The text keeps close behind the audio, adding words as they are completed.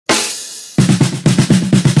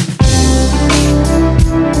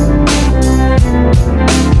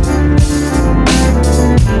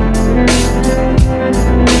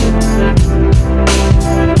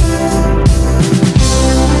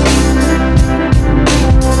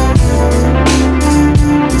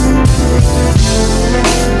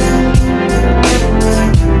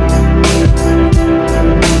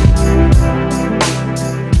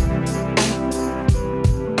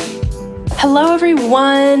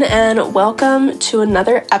everyone, and welcome to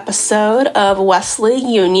another episode of Wesley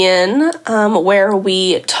Union, where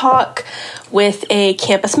we talk with a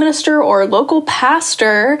campus minister or local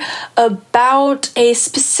pastor about a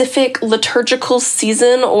specific liturgical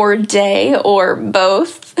season or day or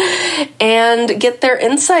both and get their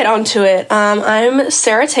insight onto it. I'm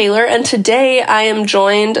Sarah Taylor, and today I am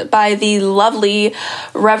joined by the lovely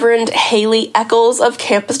Reverend Haley Eccles of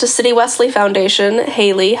Campus to City Wesley Foundation.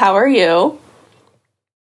 Haley, how are you?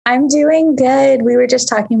 I'm doing good. We were just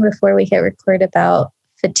talking before we hit record about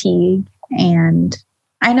fatigue, and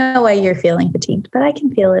I know why you're feeling fatigued, but I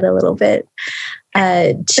can feel it a little bit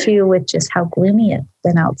too with just how gloomy it's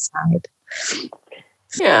been outside.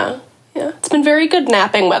 Yeah. It's been very good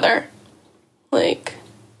napping weather,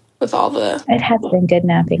 with all the... It has been good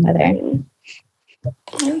napping weather.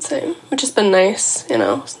 Same, which has been nice,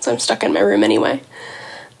 since I'm stuck in my room anyway.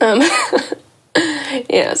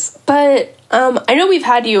 Yes, but I know we've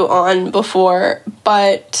had you on before,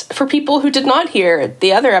 but for people who did not hear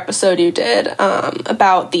the other episode you did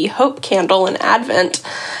about the Hope Candle in Advent,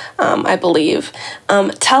 I believe,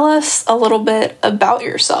 tell us a little bit about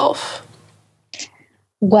yourself.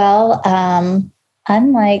 Well,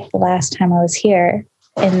 unlike the last time I was here,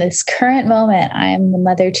 in this current moment, I'm the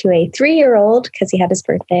mother to a 3-year-old because he had his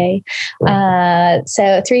birthday. So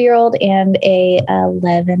a 3-year-old and a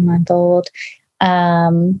 11-month-old.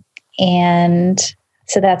 And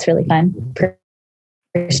so that's really fun,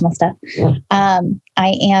 personal stuff.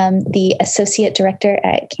 I am the associate director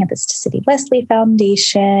at Campus to City Wesley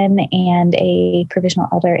Foundation and a provisional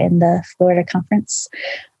elder in the Florida Conference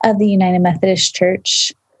of the United Methodist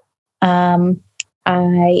Church. I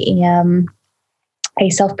am a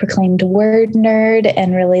self-proclaimed word nerd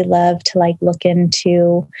and really love to look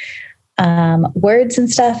into words and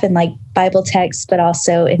stuff and Bible texts, but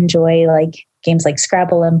also enjoy games like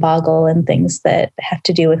Scrabble and Boggle and things that have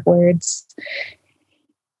to do with words.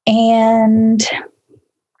 And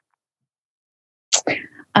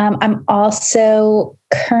I'm also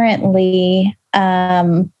currently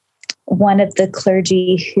one of the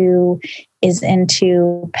clergy who is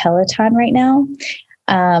into Peloton right now.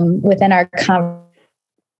 Within our conference,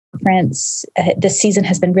 this season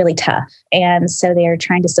has been really tough. And so they are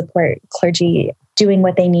trying to support clergy doing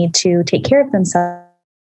what they need to take care of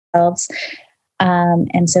themselves.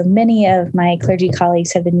 And so many of my clergy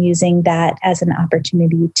colleagues have been using that as an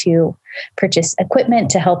opportunity to purchase equipment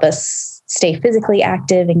to help us stay physically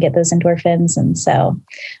active and get those endorphins. And so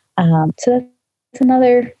that's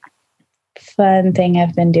another fun thing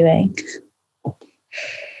I've been doing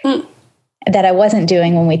that I wasn't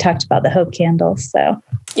doing when we talked about the Hope Candle. So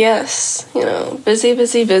yes,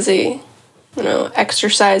 busy,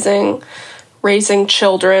 exercising, raising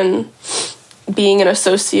children, being an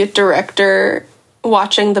associate director,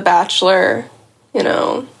 watching The Bachelor,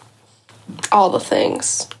 all the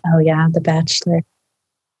things. Oh yeah, The Bachelor.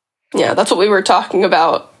 Yeah, that's what we were talking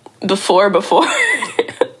about before.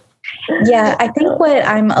 Yeah, I think what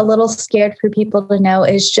I'm a little scared for people to know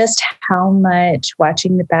is just how much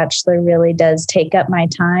watching The Bachelor really does take up my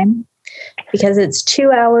time, because it's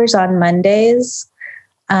 2 hours on Mondays.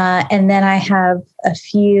 And then I have a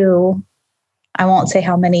few, I won't say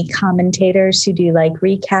how many, commentators who do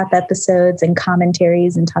recap episodes and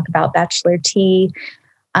commentaries and talk about Bachelor tea.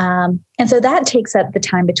 And so that takes up the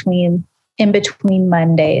time in between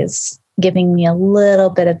Mondays, giving me a little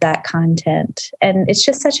bit of that content. And it's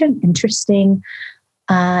just such an interesting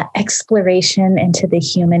exploration into the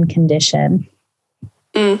human condition.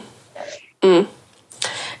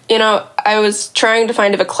 I was trying to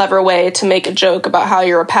find a clever way to make a joke about how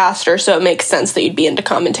you're a pastor, so it makes sense that you'd be into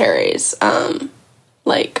commentaries, of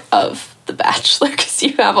The Bachelor, because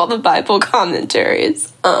you have all the Bible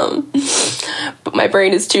commentaries. But my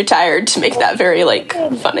brain is too tired to make that very,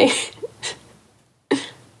 funny.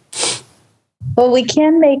 Well, we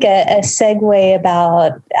can make a segue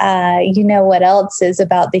about, what else is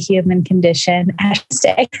about the human condition.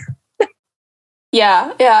 Hashtag.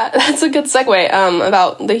 Yeah, that's a good segue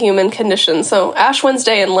about the human condition. So Ash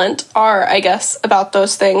Wednesday and Lent are, I guess, about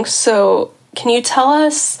those things. So can you tell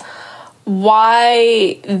us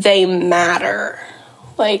why they matter?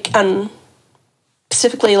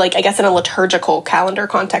 Specifically, I guess in a liturgical calendar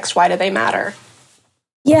context, why do they matter?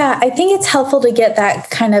 Yeah, I think it's helpful to get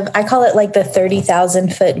that kind of, I call it the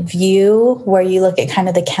 30,000-foot view, where you look at kind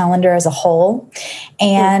of the calendar as a whole.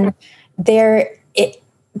 And there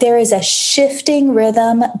is a shifting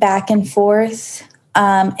rhythm back and forth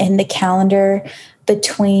in the calendar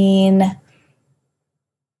between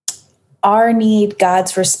our need,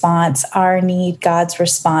 God's response, our need, God's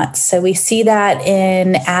response. So we see that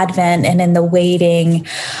in Advent and in the waiting,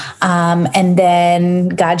 and then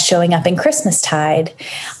God showing up in Christmastide.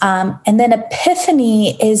 And then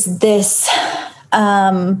Epiphany is this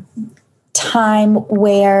time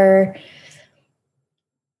where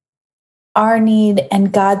our need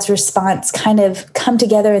and God's response kind of come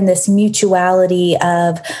together in this mutuality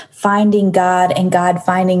of finding God and God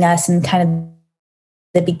finding us, and kind of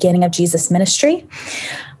the beginning of Jesus' ministry.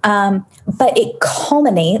 But it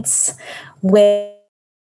culminates with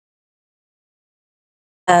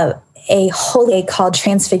a holy day called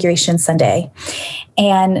Transfiguration Sunday.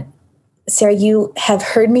 And Sarah, you have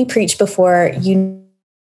heard me preach before. You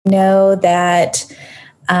know that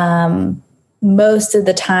most of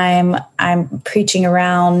the time I'm preaching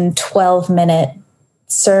around 12-minute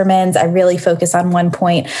sermons. I really focus on one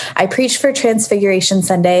point. I preached for Transfiguration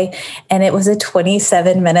Sunday, and it was a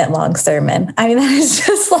 27-minute long sermon. I mean, that is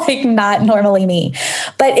just like not normally me,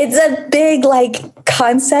 but it's a big like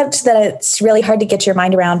concept that it's really hard to get your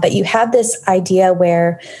mind around. But you have this idea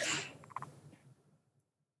where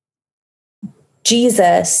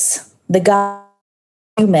Jesus, the God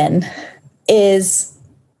human, is,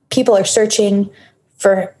 people are searching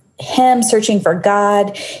for him, searching for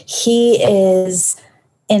God. He is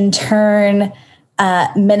in turn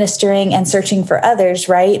ministering and searching for others,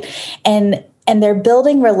 right? And they're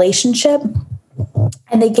building relationship.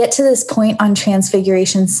 And they get to this point on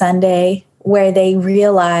Transfiguration Sunday where they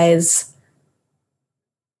realize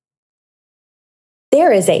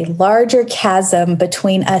there is a larger chasm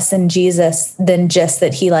between us and Jesus than just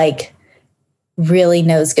that he like really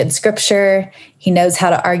knows good scripture. He knows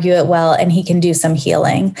how to argue it well, and he can do some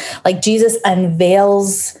healing. Like Jesus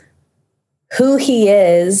unveils who he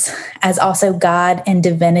is as also God and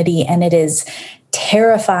divinity, and it is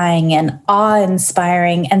terrifying and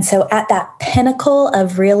awe-inspiring. And so at that pinnacle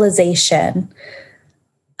of realization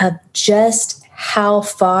of just how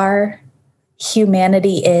far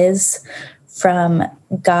humanity is from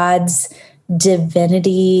God's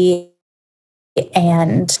divinity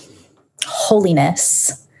and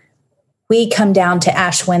holiness, we come down to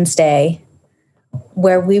Ash Wednesday,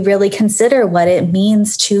 where we really consider what it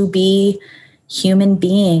means to be human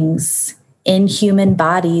beings in human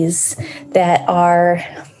bodies that are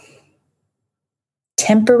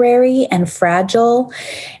temporary and fragile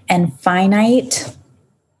and finite.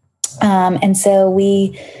 And so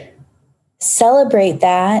we celebrate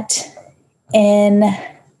that in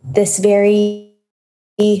this very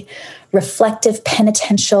reflective,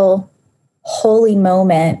 penitential, holy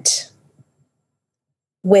moment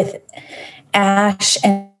with ash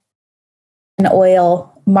and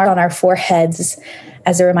oil marked on our foreheads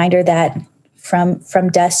as a reminder that from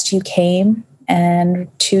dust you came, and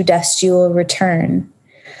to dust you will return.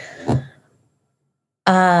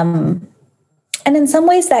 And in some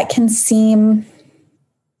ways that can seem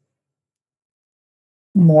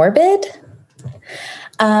morbid,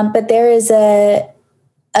 but there is a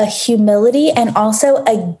humility and also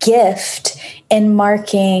a gift in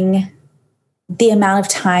marking the amount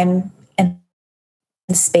of time and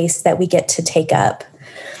space that we get to take up.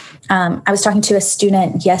 I was talking to a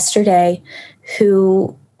student yesterday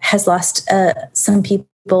who has lost some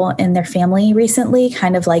people in their family recently,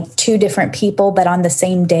 kind of like two different people, but on the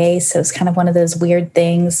same day. So it's kind of one of those weird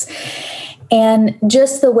things. And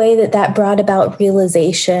just the way that brought about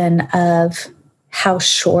realization of how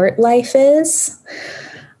short life is.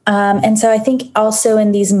 And so I think also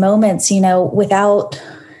in these moments, you know, without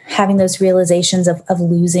having those realizations of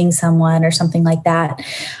losing someone or something like that,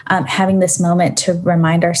 having this moment to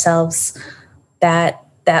remind ourselves that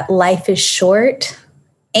life is short,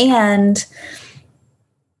 and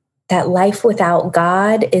that life without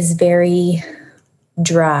God is very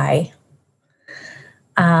dry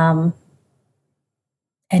and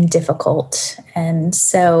difficult. And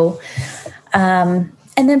so, and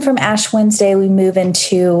then from Ash Wednesday, we move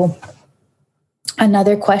into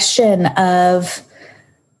another question of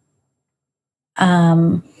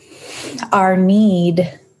our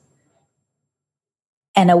need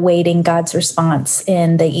and awaiting God's response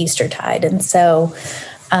in the Eastertide. And so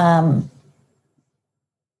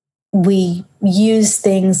we use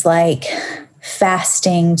things like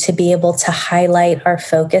fasting to be able to highlight our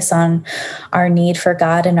focus on our need for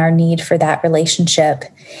God and our need for that relationship,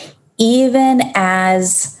 even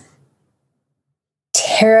as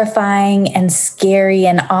terrifying and scary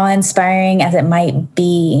and awe-inspiring as it might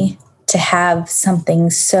be to have something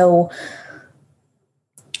so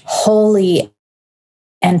holy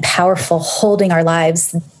and powerful holding our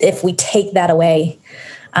lives. If we take that away,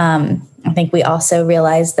 I think we also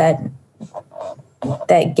realize that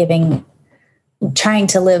giving trying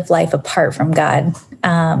to live life apart from God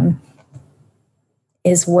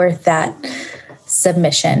is worth that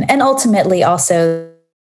submission. And ultimately also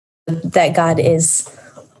that God is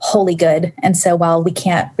wholly good. And so while we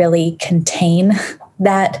can't really contain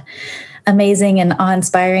that amazing and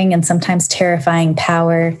awe-inspiring and sometimes terrifying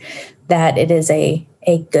power, that it is a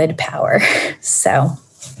good power. So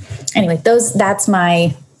anyway, that's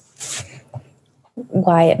my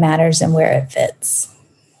why it matters and where it fits.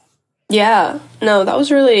 Yeah, no, that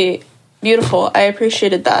was really beautiful. I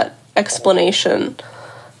appreciated that explanation.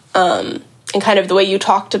 And kind of the way you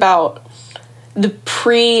talked about the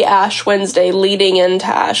pre-Ash Wednesday leading into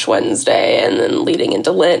Ash Wednesday and then leading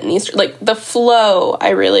into Lent and Easter. Like, the flow I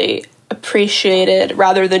really appreciated,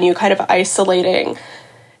 rather than you kind of isolating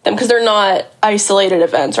them, because they're not isolated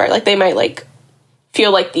events, right? Like, they might like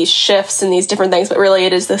feel like these shifts and these different things, but really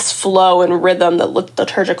it is this flow and rhythm that the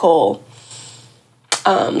liturgical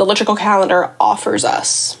calendar offers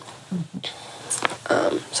us.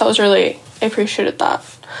 So I appreciated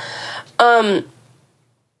that.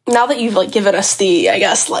 Now that you've like given us the, I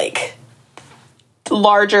guess, like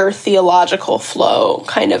larger theological flow,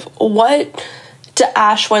 kind of, what do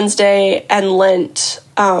Ash Wednesday and Lent,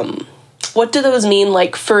 what do those mean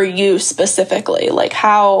like for you specifically? Like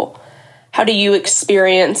how do you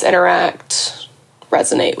experience, interact,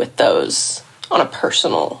 resonate with those on a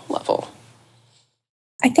personal level?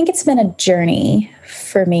 I think it's been a journey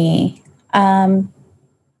for me.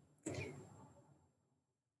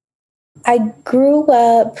 I grew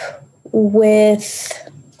up with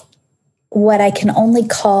what I can only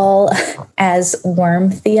call as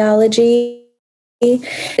worm theology.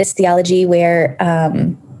 This theology where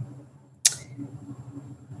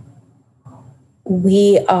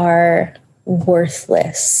we are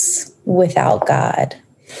worthless without God.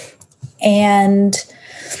 And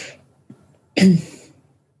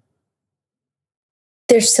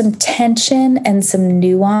there's some tension and some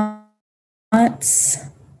nuance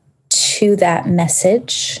to that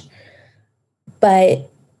message. But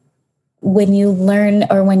when you learn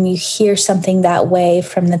or when you hear something that way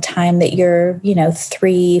from the time that you're,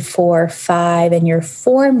 3, 4, 5, and you're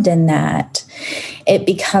formed in that, it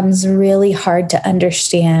becomes really hard to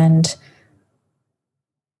understand,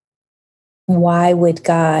 why would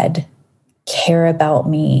God care about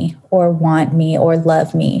me or want me or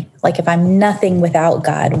love me? Like, if I'm nothing without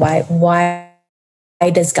God, why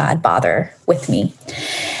does God bother with me?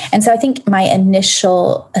 And so I think my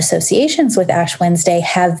initial associations with Ash Wednesday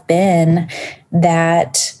have been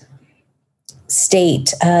that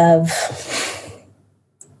state of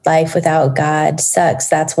life without God sucks.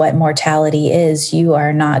 That's what mortality is. You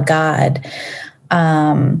are not God.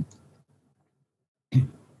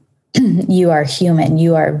 You are human.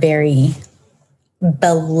 You are very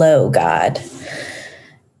below God.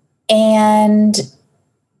 And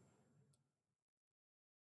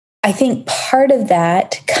I think part of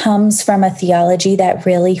that comes from a theology that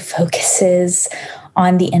really focuses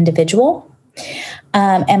on the individual.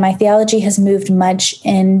 And my theology has moved much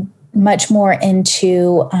more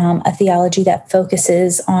into a theology that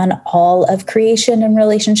focuses on all of creation and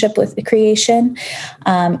relationship with the creation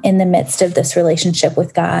in the midst of this relationship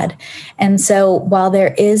with God. And so while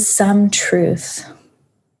there is some truth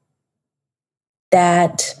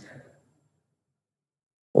that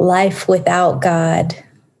life without God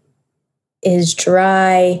is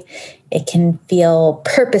dry, it can feel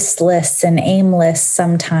purposeless and aimless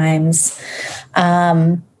sometimes.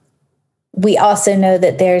 We also know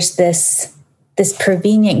that there's this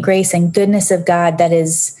prevenient grace and goodness of God that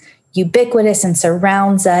is ubiquitous and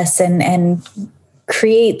surrounds us and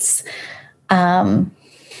creates that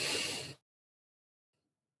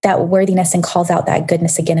worthiness and calls out that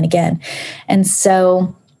goodness again and again. And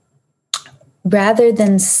so rather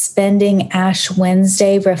than spending Ash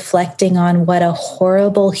Wednesday reflecting on what a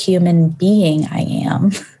horrible human being I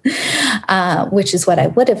am, which is what I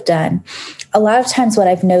would have done, a lot of times what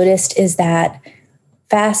I've noticed is that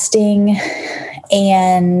fasting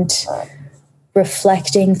and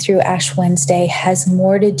reflecting through Ash Wednesday has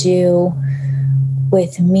more to do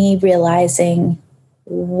with me realizing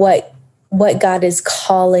what God is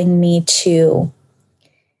calling me to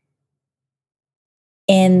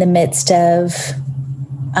in the midst of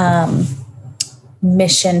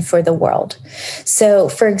mission for the world. So,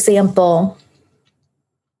 for example,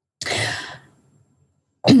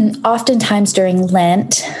 oftentimes during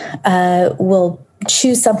Lent, we'll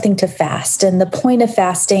choose something to fast. And the point of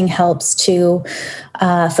fasting helps to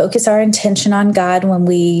focus our intention on God when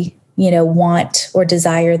we want or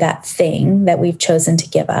desire that thing that we've chosen to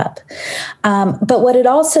give up. But what it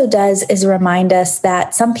also does is remind us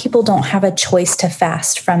that some people don't have a choice to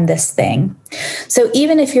fast from this thing. So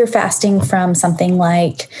even if you're fasting from something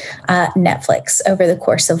like Netflix over the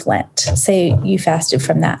course of Lent, say you fasted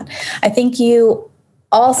from that, I think you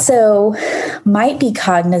also might be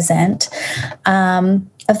cognizant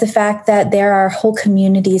of the fact that there are whole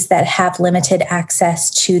communities that have limited access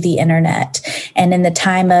to the internet. And in the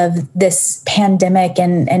time of this pandemic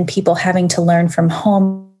and people having to learn from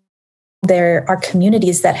home, there are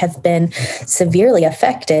communities that have been severely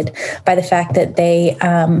affected by the fact that they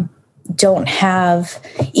don't have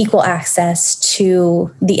equal access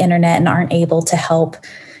to the internet and aren't able to help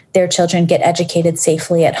their children get educated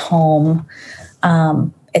safely at home,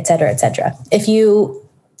 et cetera, et cetera. If you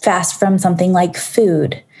fast from something like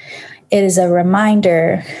food, it is a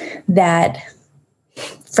reminder that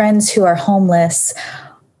friends who are homeless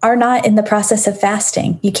are not in the process of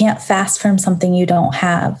fasting. You can't fast from something you don't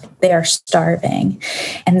have. They are starving.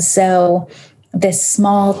 And so this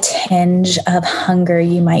small tinge of hunger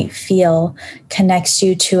you might feel connects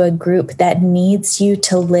you to a group that needs you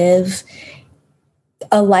to live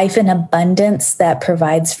a life in abundance that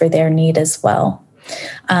provides for their need as well.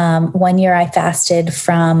 One year I fasted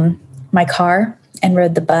from my car and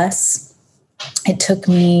rode the bus. It took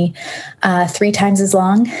me 3 times as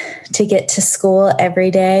long to get to school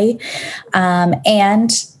every day.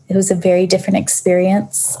 And it was a very different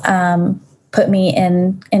experience. Put me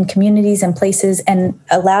in communities and places and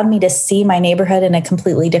allowed me to see my neighborhood in a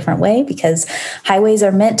completely different way, because highways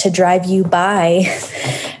are meant to drive you by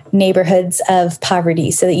neighborhoods of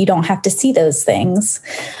poverty so that you don't have to see those things.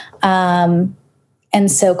 And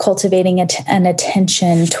so cultivating an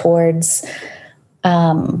attention towards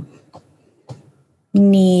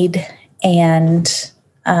need and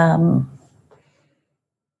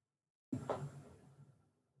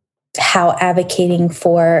how advocating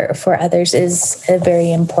for others is a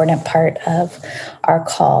very important part of our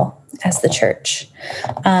call as the church.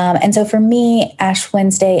 And so for me, Ash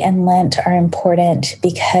Wednesday and Lent are important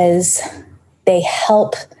because they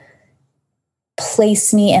help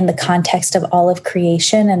place me in the context of all of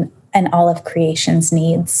creation and all of creation's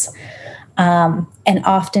needs. And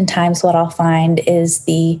oftentimes what I'll find is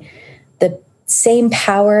the same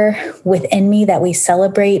power within me that we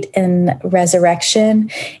celebrate in resurrection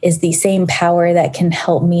is the same power that can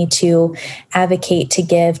help me to advocate, to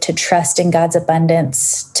give, to trust in God's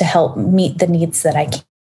abundance, to help meet the needs that I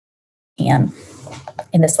can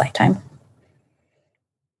in this lifetime.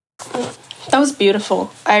 That was beautiful.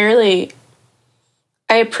 I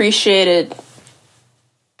appreciated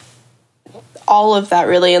all of that,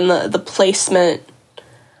 really, and the placement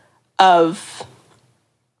of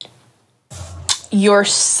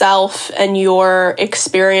yourself and your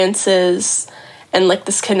experiences and like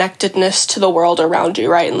this connectedness to the world around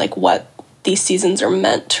you, right? And like what these seasons are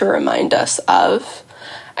meant to remind us of.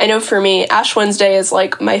 I know for me, Ash Wednesday is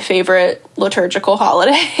like my favorite liturgical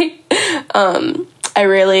holiday.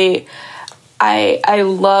 I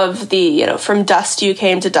love the, from dust you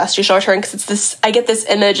came, to dust you shall return, because it's this, I get this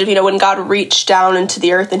image of, when God reached down into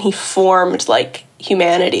the earth and he formed like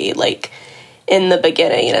humanity, like in the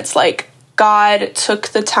beginning. And it's like God took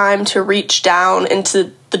the time to reach down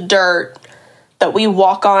into the dirt that we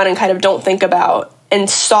walk on and kind of don't think about, and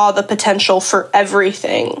saw the potential for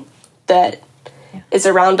everything that is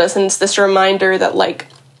around us. And it's this reminder that like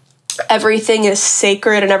everything is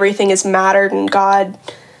sacred and everything is mattered, and God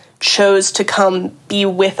chose to come be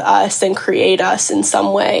with us and create us in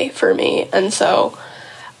some way for me. And so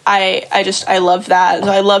I love that.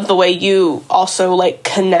 I love the way you also like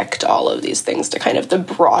connect all of these things to kind of the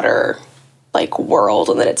broader like world,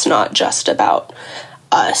 and that it's not just about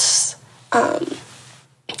us. That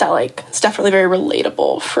like it's definitely very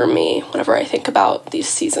relatable for me whenever I think about these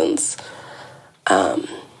seasons. I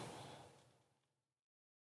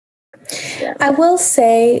will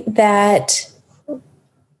say that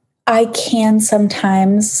I can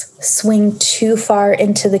sometimes swing too far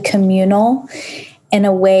into the communal in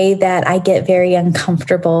a way that I get very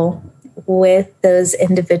uncomfortable with those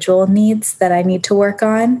individual needs that I need to work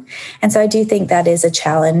on. And so I do think that is a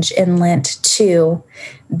challenge in Lent too,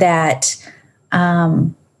 that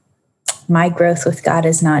my growth with God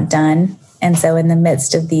is not done. And so in the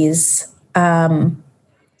midst of these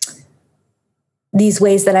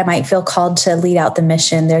ways that I might feel called to lead out the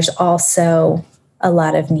mission, there's also a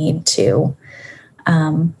lot of need to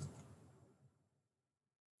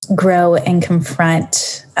grow and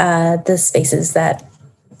confront the spaces that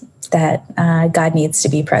God needs to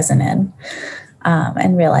be present in,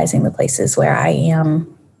 and realizing the places where I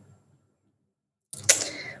am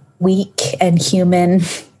weak and human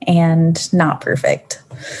and not perfect.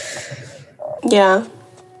 Yeah.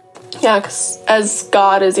 Yeah, because as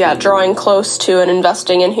God is, drawing close to and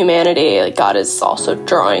investing in humanity, like God is also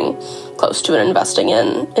drawing close to and investing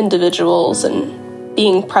in individuals and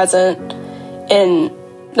being present in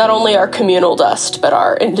not only our communal dust, but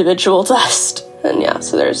our individual dust. And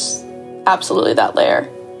so there's absolutely that layer.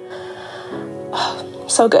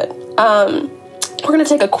 So good. We're going to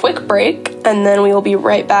take a quick break, and then we will be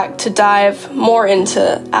right back to dive more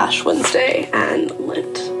into Ash Wednesday and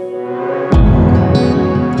Lent.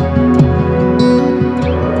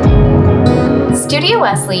 Studio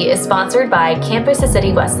Wesley is sponsored by Campus to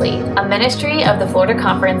City Wesley, a ministry of the Florida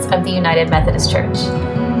Conference of the United Methodist Church.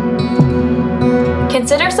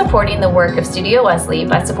 Consider supporting the work of Studio Wesley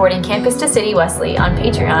by supporting Campus to City Wesley on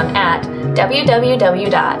Patreon at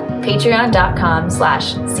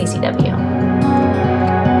www.patreon.com/ccw.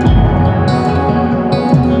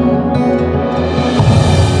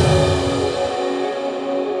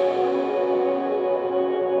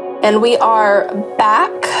 And we are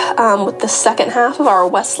back with the second half of our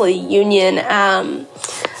Wesley Union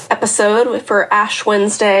episode for Ash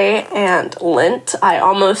Wednesday and Lent. I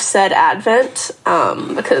almost said Advent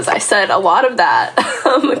because I said a lot of that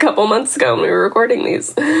a couple months ago when we were recording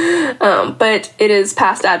these. But it is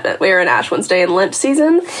past Advent. We are in Ash Wednesday and Lent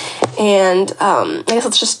season. And I guess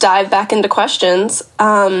let's just dive back into questions.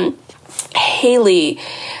 Haley,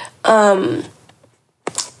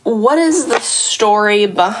 what is the story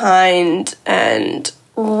behind and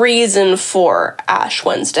reason for Ash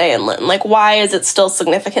Wednesday and Lent? Like, why is it still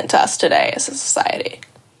significant to us today as a society?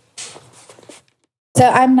 So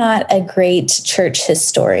I'm not a great church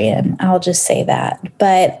historian, I'll just say that.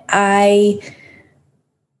 But I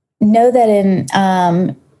know that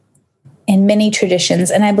in many traditions,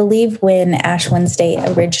 and I believe when Ash Wednesday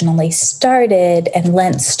originally started and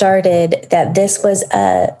Lent started, that this was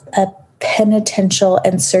a penitential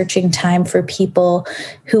and searching time for people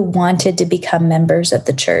who wanted to become members of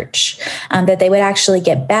the church, that they would actually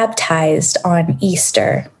get baptized on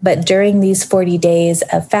Easter. But during these 40 days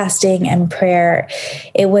of fasting and prayer,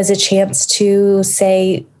 it was a chance to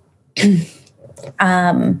say,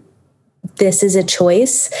 this is a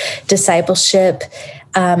choice. Discipleship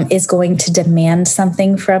is going to demand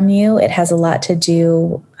something from you. It has a lot to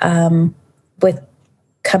do with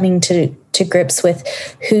coming to grips with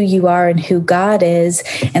who you are and who God is.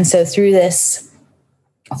 And so through this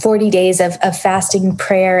 40 days of fasting,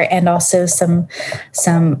 prayer, and also some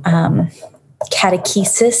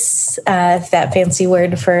catechesis, that fancy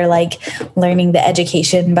word for like learning the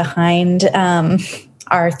education behind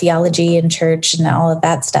our theology and church and all of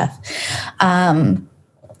that stuff,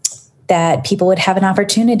 that people would have an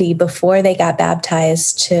opportunity before they got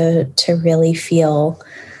baptized to really feel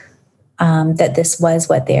that this was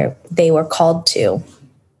what they were called to.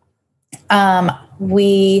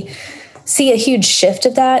 We see a huge shift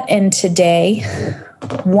of that in today.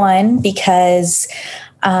 One, because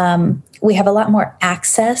we have a lot more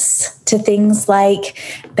access to things like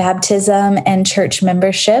baptism and church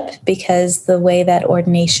membership, because the way that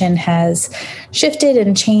ordination has shifted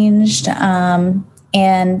and changed,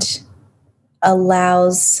 and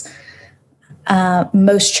allows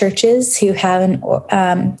most churches who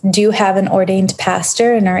do have an ordained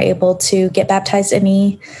pastor and are able to get baptized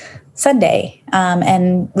any Sunday,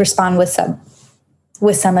 and respond with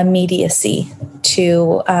some immediacy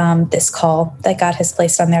to this call that God has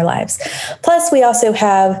placed on their lives. Plus, we also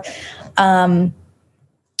have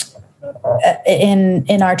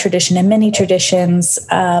in our tradition, in many traditions,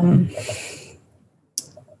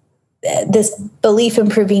 this belief in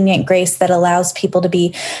prevenient grace that allows people to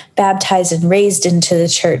be baptized and raised into the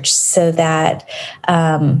church, so that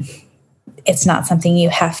it's not something you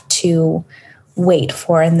have to wait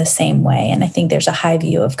for in the same way. And I think there's a high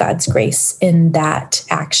view of God's grace in that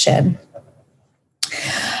action.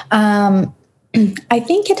 I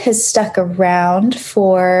think it has stuck around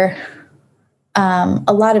for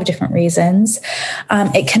a lot of different reasons.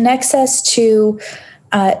 It connects us to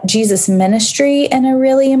Jesus' ministry in a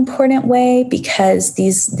really important way, because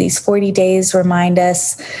these 40 days remind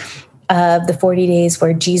us of the 40 days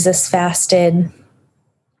where Jesus fasted,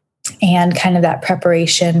 and kind of that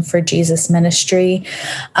preparation for Jesus' ministry.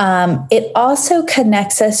 It also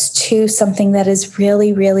connects us to something that is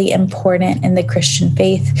really, really important in the Christian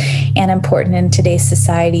faith and important in today's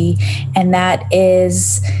society, and that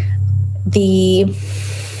is the,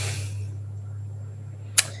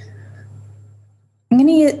 I'm going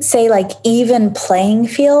to say, like, even playing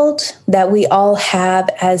field that we all have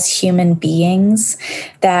as human beings,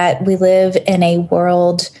 that we live in a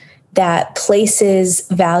world that places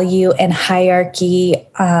value and hierarchy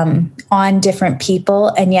on different people.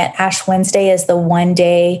 And yet Ash Wednesday is the one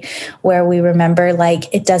day where we remember,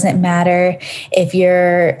 like, it doesn't matter if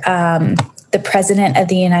you're the president of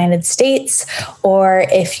the United States or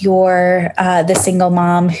if you're the single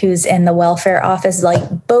mom who's in the welfare office,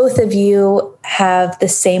 like, both of you have the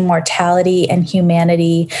same mortality and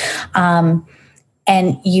humanity.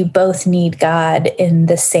 And you both need God in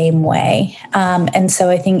the same way. And so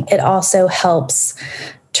I think it also helps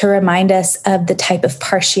to remind us of the type of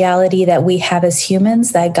partiality that we have as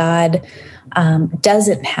humans that God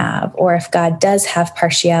doesn't have. Or if God does have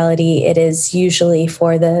partiality, it is usually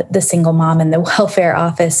for the single mom in the welfare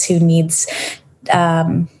office who needs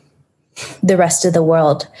the rest of the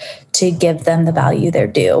world to give them the value they're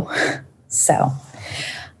due. So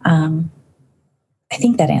I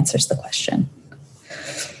think that answers the question.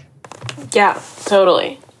 Yeah,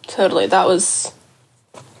 totally. That was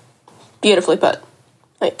beautifully put.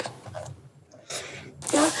 Like,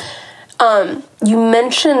 yeah. You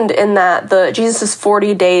mentioned in that Jesus'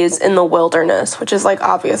 40 days in the wilderness, which is, like,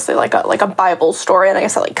 obviously like a Bible story, and I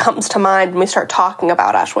guess that, like, comes to mind when we start talking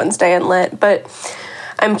about Ash Wednesday and Lent. But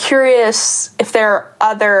I'm curious if there are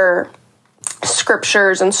other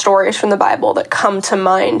scriptures and stories from the Bible that come to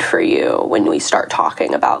mind for you when we start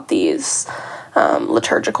talking about these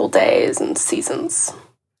liturgical days and seasons.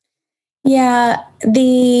 Yeah,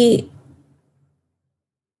 the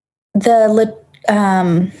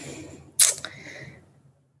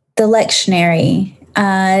lectionary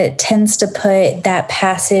tends to put that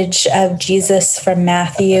passage of Jesus from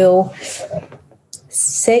Matthew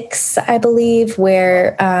 6, I believe,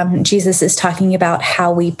 where Jesus is talking about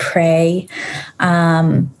how we pray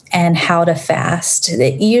and how to fast.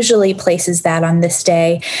 It usually places that on this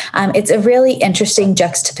day. It's a really interesting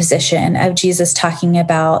juxtaposition of Jesus talking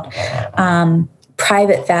about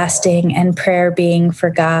private fasting and prayer being for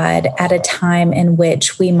God at a time in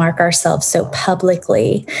which we mark ourselves so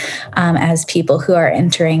publicly as people who are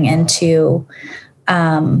entering into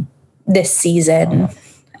this season.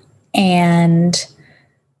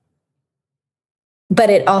 But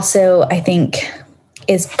it also, I think,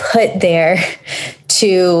 is put there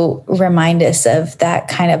to remind us of that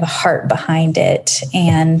kind of heart behind it,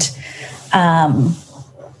 and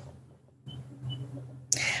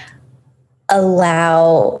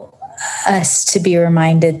allow us to be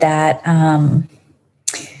reminded that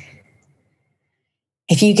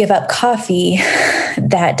if you give up coffee,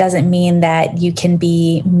 that doesn't mean that you can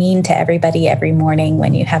be mean to everybody every morning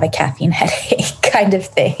when you have a caffeine headache, kind of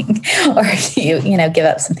thing, or you give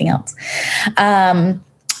up something else.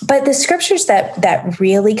 But the scriptures that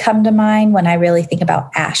really come to mind when I really think about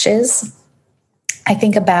ashes, I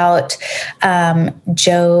think about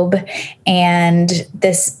Job and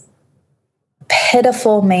this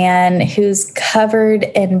pitiful man who's covered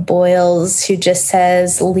in boils, who just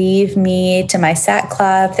says, "Leave me to my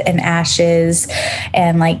sackcloth and ashes,"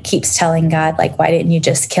 and, like, keeps telling God, like, "Why didn't you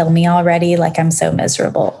just kill me already? Like, I'm so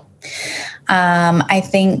miserable." I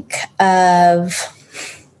think of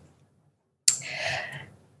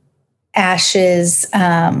ashes.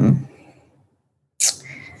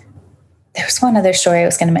 There's one other story I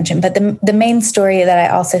was going to mention, but the main story that I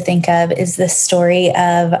also think of is the story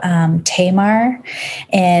of Tamar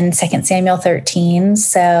in 2 Samuel 13.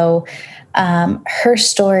 So her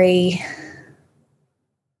story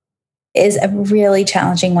is a really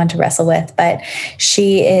challenging one to wrestle with, but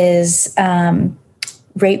she is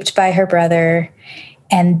raped by her brother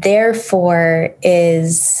and therefore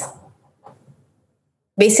is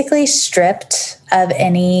basically stripped of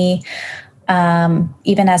any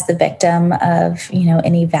even as the victim of,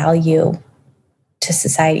 any value to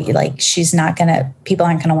society. Like, people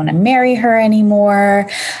aren't going to want to marry her anymore,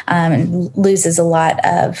 and loses a lot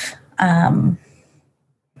of,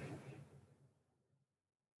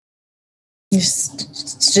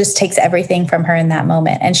 just takes everything from her in that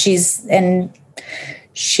moment. And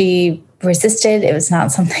she resisted. It was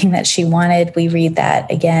not something that she wanted. We read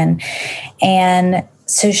that again. And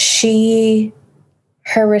so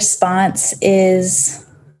her response is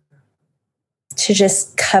to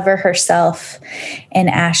just cover herself in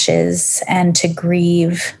ashes and to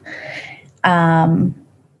grieve. It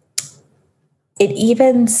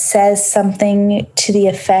even says something to the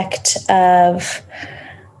effect of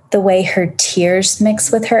the way her tears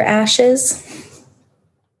mix with her ashes.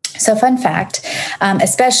 So, fun fact,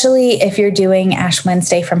 especially if you're doing Ash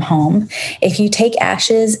Wednesday from home, if you take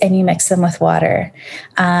ashes and you mix them with water,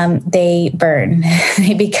 they burn.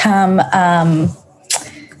 They become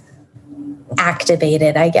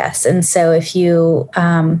activated, I guess. And so if you,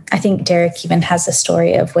 I think Derek even has a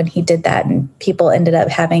story of when he did that and people ended up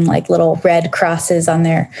having like little red crosses on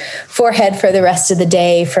their forehead for the rest of the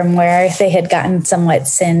day from where they had gotten somewhat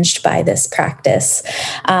singed by this practice.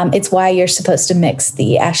 It's why you're supposed to mix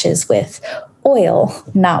the ashes with oil,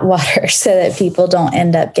 not water, so that people don't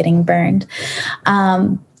end up getting burned.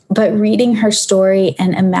 But reading her story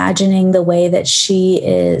and imagining the way that she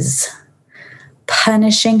is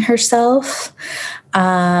punishing herself,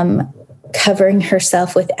 covering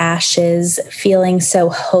herself with ashes, feeling so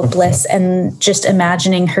hopeless, and just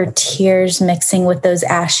imagining her tears mixing with those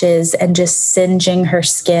ashes and just singeing her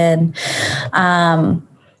skin.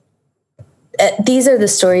 These are the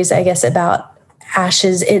stories, I guess, about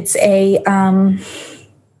ashes.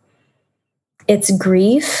 It's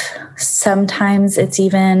grief. Sometimes it's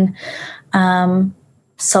even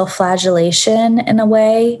self-flagellation in a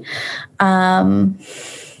way, and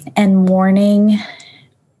mourning,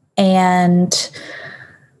 and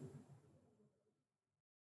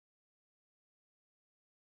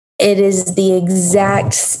it is the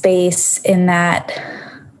exact space in that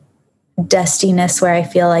dustiness where I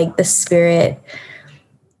feel like the Spirit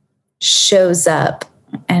shows up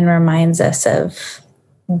and reminds us of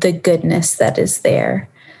the goodness that is there.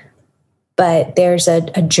 But there's a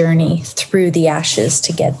journey through the ashes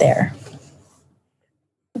to get there.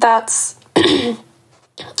 That's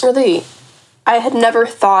really, I had never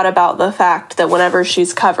thought about the fact that whenever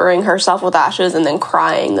she's covering herself with ashes and then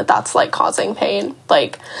crying, that's like causing pain.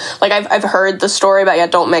 Like I've heard the story about,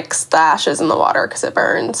 don't mix the ashes in the water because it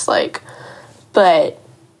burns. But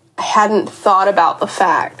I hadn't thought about the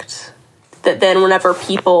fact that then whenever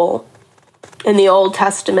people in the Old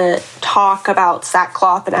Testament talk about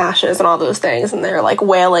sackcloth and ashes and all those things, and they're like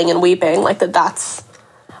wailing and weeping, that's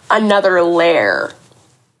another layer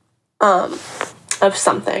of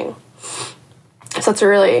something. So it's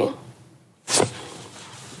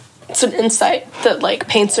an insight that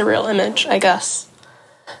paints a real image, I guess.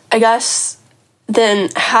 Then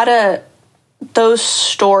how do those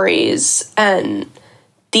stories and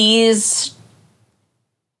these,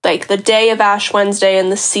 the day of Ash Wednesday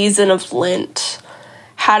and the season of Lent,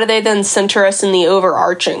 how do they then center us in the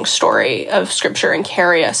overarching story of Scripture and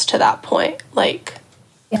carry us to that point?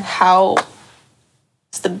 How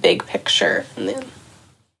is the big picture? And then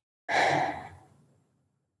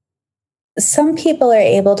some people are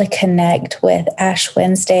able to connect with Ash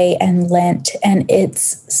Wednesday and Lent and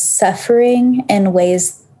its suffering in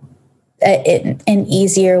ways, in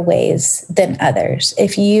easier ways than others.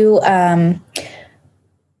 If you,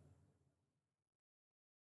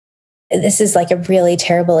 this is a really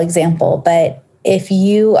terrible example, but if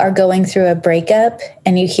you are going through a breakup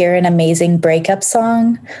and you hear an amazing breakup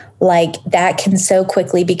song, that can so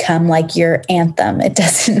quickly become your anthem. It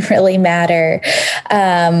doesn't really matter.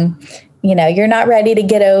 You're not ready to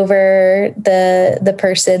get over the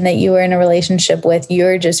person that you were in a relationship with.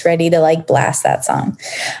 You're just ready to blast that song.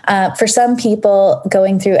 For some people,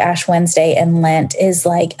 going through Ash Wednesday and Lent is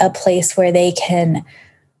a place where they can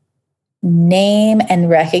name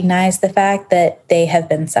and recognize the fact that they have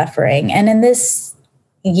been suffering. And in this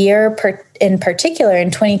year in particular,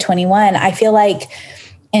 in 2021, I feel like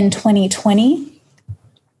in 2020,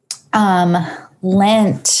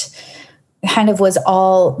 Lent kind of was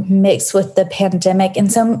all mixed with the pandemic.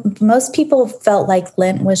 And so most people felt like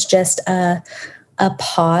Lent was just a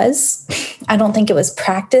pause. I don't think it was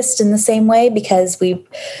practiced in the same way because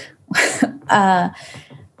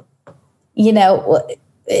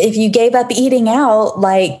if you gave up eating out,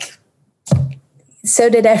 so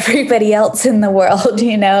did everybody else in the world.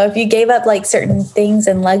 If you gave up certain things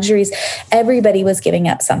and luxuries, everybody was giving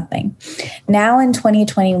up something. Now in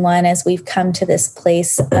 2021, as we've come to this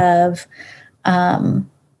place of,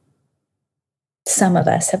 some of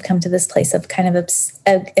us have come to this place of kind of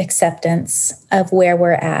acceptance of where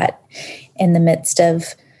we're at in the midst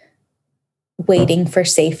of waiting for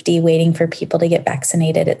safety, waiting for people to get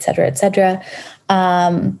vaccinated, et cetera, et cetera.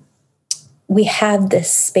 We have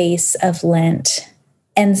this space of Lent.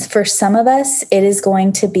 And for some of us, it is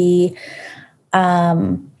going to be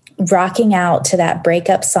rocking out to that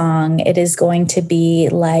breakup song. It is going to be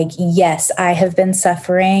yes, I have been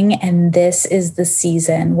suffering, and this is the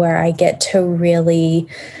season where I get to really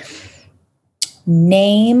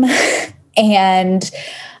name and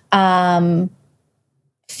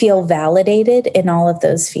feel validated in all of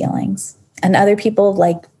those feelings. And other people,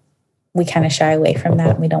 we kind of shy away from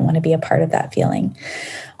that. We don't want to be a part of that feeling.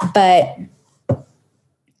 But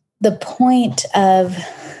the point of,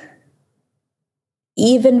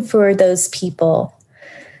 even for those people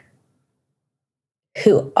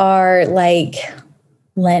who are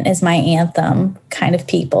Lent is my anthem kind of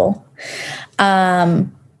people.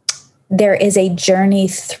 There is a journey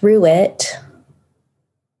through it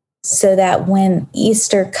so that when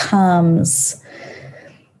Easter comes,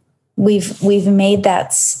 we've made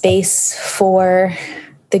that space for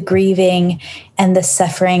the grieving and the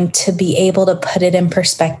suffering to be able to put it in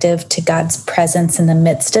perspective to God's presence in the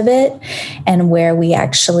midst of it, and where we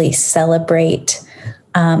actually celebrate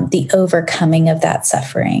the overcoming of that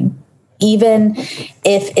suffering. Even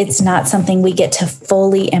if it's not something we get to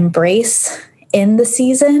fully embrace in the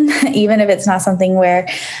season, even if it's not something where,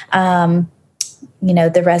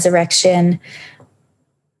 the resurrection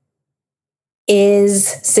is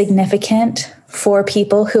significant for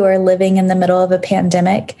people who are living in the middle of a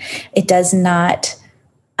pandemic, it does not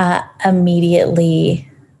immediately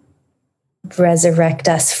resurrect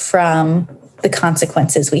us from the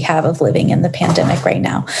consequences we have of living in the pandemic right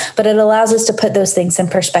now. But it allows us to put those things in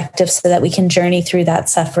perspective so that we can journey through that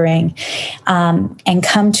suffering and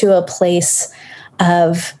come to a place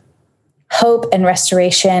of hope and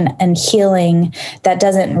restoration and healing that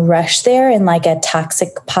doesn't rush there in like a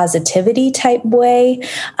toxic positivity type way,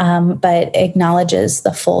 but acknowledges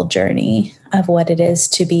the full journey of what it is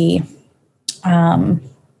to be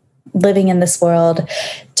living in this world,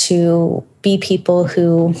 to be people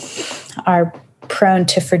who are prone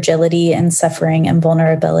to fragility and suffering and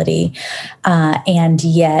vulnerability, and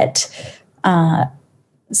yet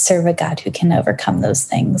serve a God who can overcome those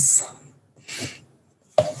things.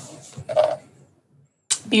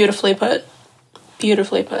 Beautifully put.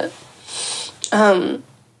 Beautifully put.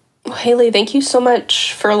 Haley, thank you so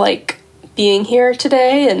much for being here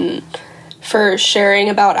today and for sharing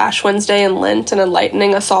about Ash Wednesday and Lent and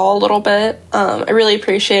enlightening us all a little bit. I really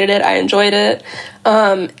appreciated it. I enjoyed it.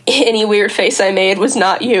 Any weird face I made was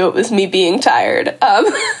not you. It was me being tired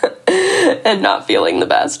and not feeling the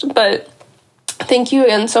best. But thank you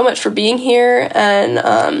again so much for being here.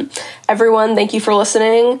 And everyone, thank you for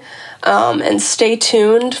listening. And stay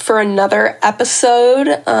tuned for another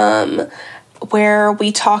episode where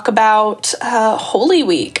we talk about Holy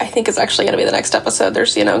Week. I think it's actually going to be the next episode.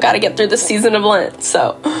 There's, got to get through the season of Lent.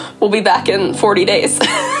 So we'll be back in 40 days.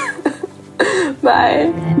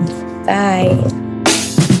 Bye. Bye.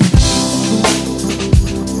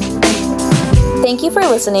 Thank you for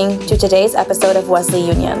listening to today's episode of Wesley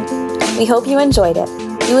Union. We hope you enjoyed it.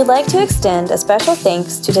 We would like to extend a special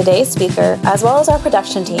thanks to today's speaker, as well as our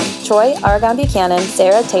production team, Troy Argon Buchanan,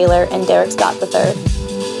 Sarah Taylor, and Derek Scott III.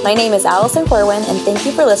 My name is Allison Corwin, and thank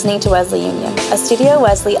you for listening to Wesley Union, a Studio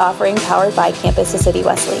Wesley offering powered by Campus to City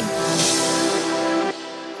Wesley.